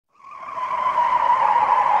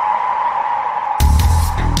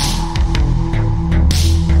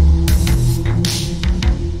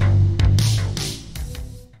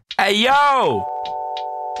Hey, yo!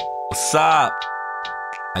 What's up?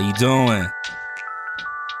 How you doing?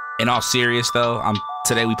 In all serious though,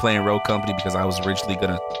 today we playing Rogue Company because I was originally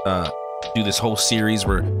gonna do this whole series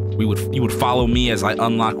where you would follow me as I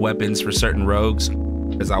unlock weapons for certain rogues,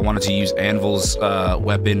 because I wanted to use Anvil's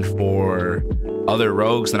weapon for other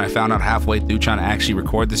rogues. Then I found out halfway through trying to actually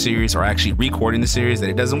record the series, or actually recording the series, that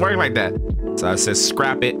it doesn't work like that. So I said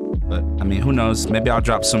scrap it. But I mean, who knows? Maybe I'll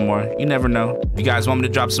drop some more. You never know. If you guys want me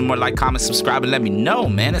to drop some more, like, comment, subscribe, and let me know,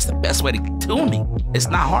 man. That's the best way to get to me. It's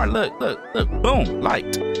not hard. Look, boom,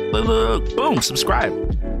 liked. Look, boom, subscribe.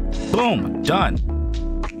 Boom, done.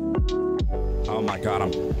 Oh my God,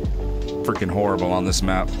 I'm freaking horrible on this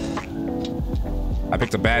map. I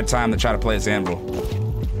picked a bad time to try to play as Anvil.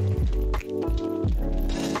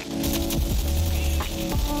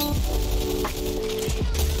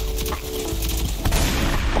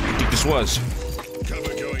 What do you think this was?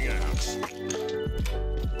 Cover going out.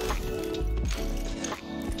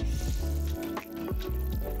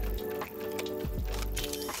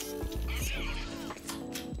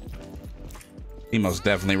 He most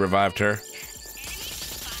definitely revived her.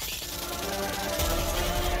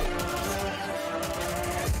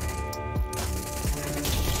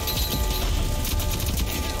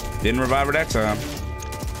 Didn't revive her that time.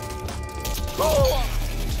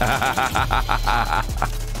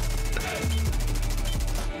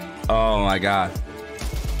 Oh my God.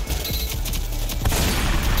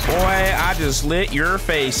 Boy, I just lit your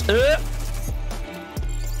face up.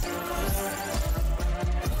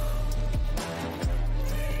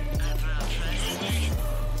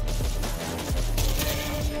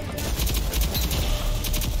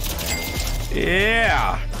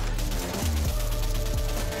 Yeah.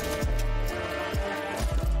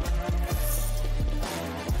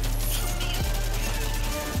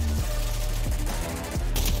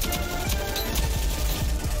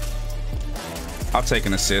 I'll take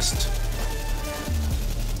an assist.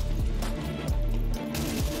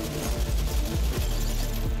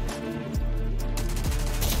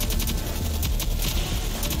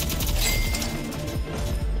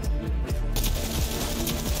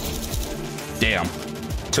 Damn.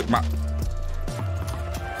 Took my...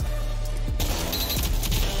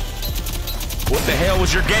 What the hell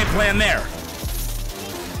was your game plan there?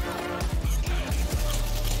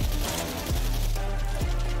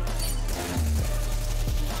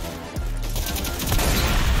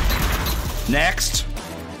 Next.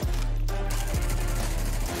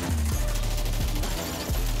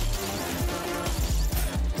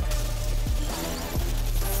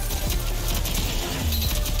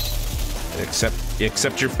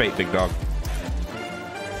 Accept your fate, big dog.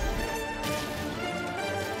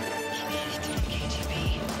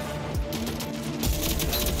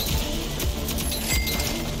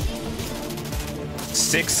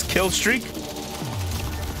 Six kill streak.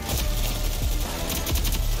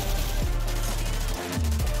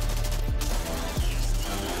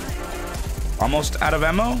 Almost out of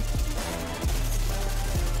ammo.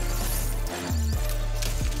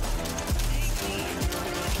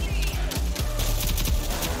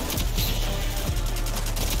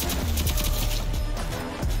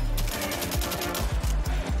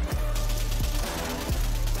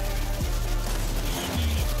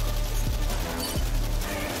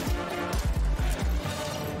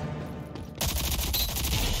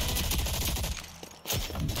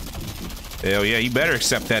 Hell yeah, you better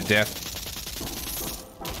accept that death.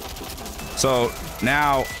 So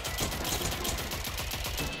now,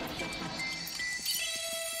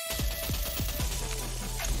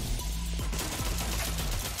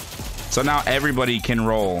 everybody can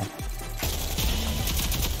roll.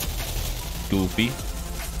 Goofy.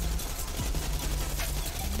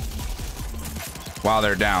 While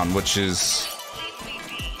they're down, which is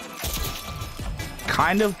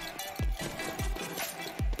kind of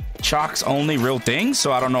Chalk's only real thing,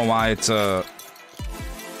 so I don't know why it's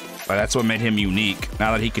but that's what made him unique.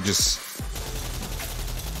 Now that he could just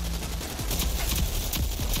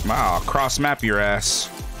cross map your ass.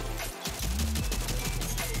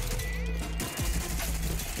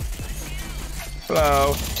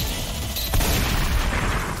 Hello.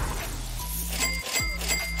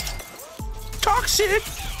 Toxic.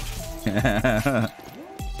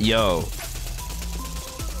 Yo.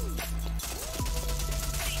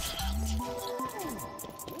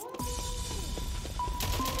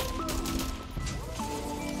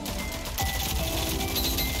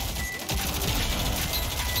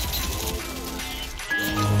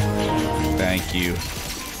 Thank you.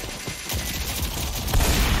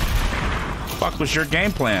 Fuck was your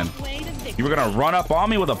game plan? You were gonna run up on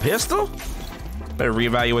me with a pistol? Better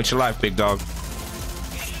reevaluate your life, big dog.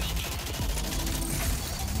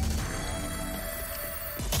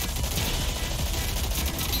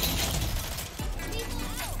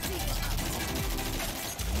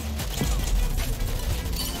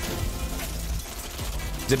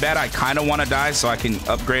 Is it bad I kind of want to die so I can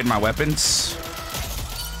upgrade my weapons?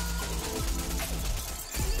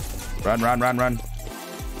 Run, run, run, run.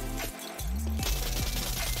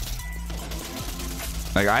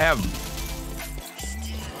 Like, I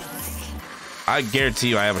guarantee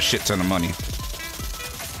you I have a shit ton of money.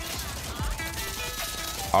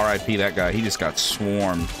 RIP that guy. He just got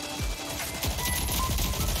swarmed.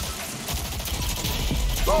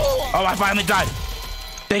 Oh, I finally died.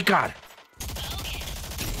 Thank God.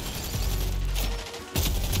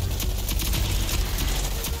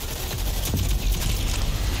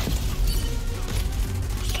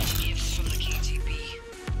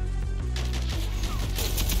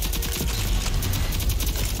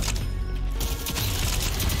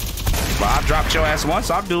 Well, I dropped your ass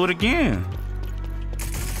once, I'll do it again.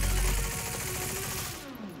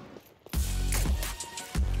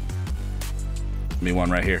 Give me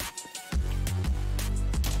one right here.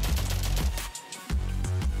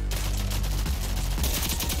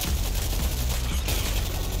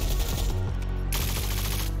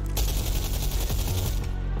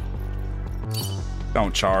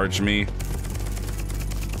 Don't charge me.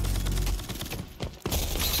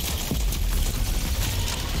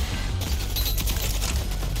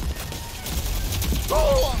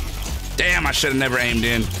 Damn, I should have never aimed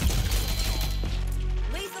in.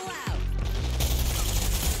 Lethal out.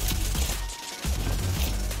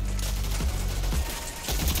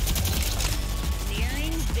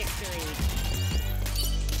 Nearing victory.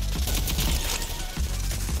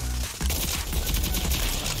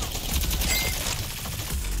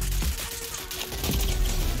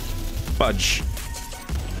 Fudge.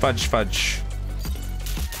 Fudge, fudge.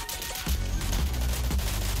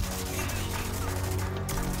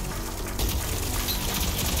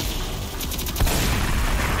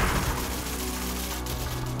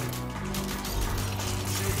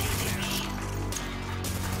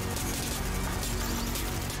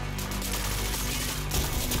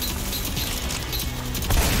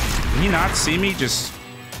 Did he not see me just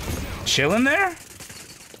chilling there?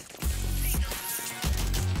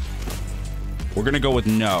 We're gonna go with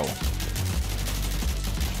no.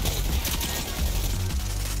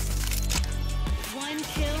 One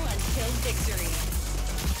kill until victory.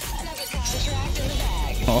 Another contract in the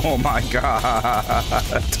bag. Oh my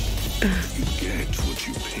God. You get what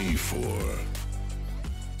you pay for.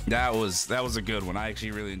 That was a good one. I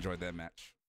actually really enjoyed that match.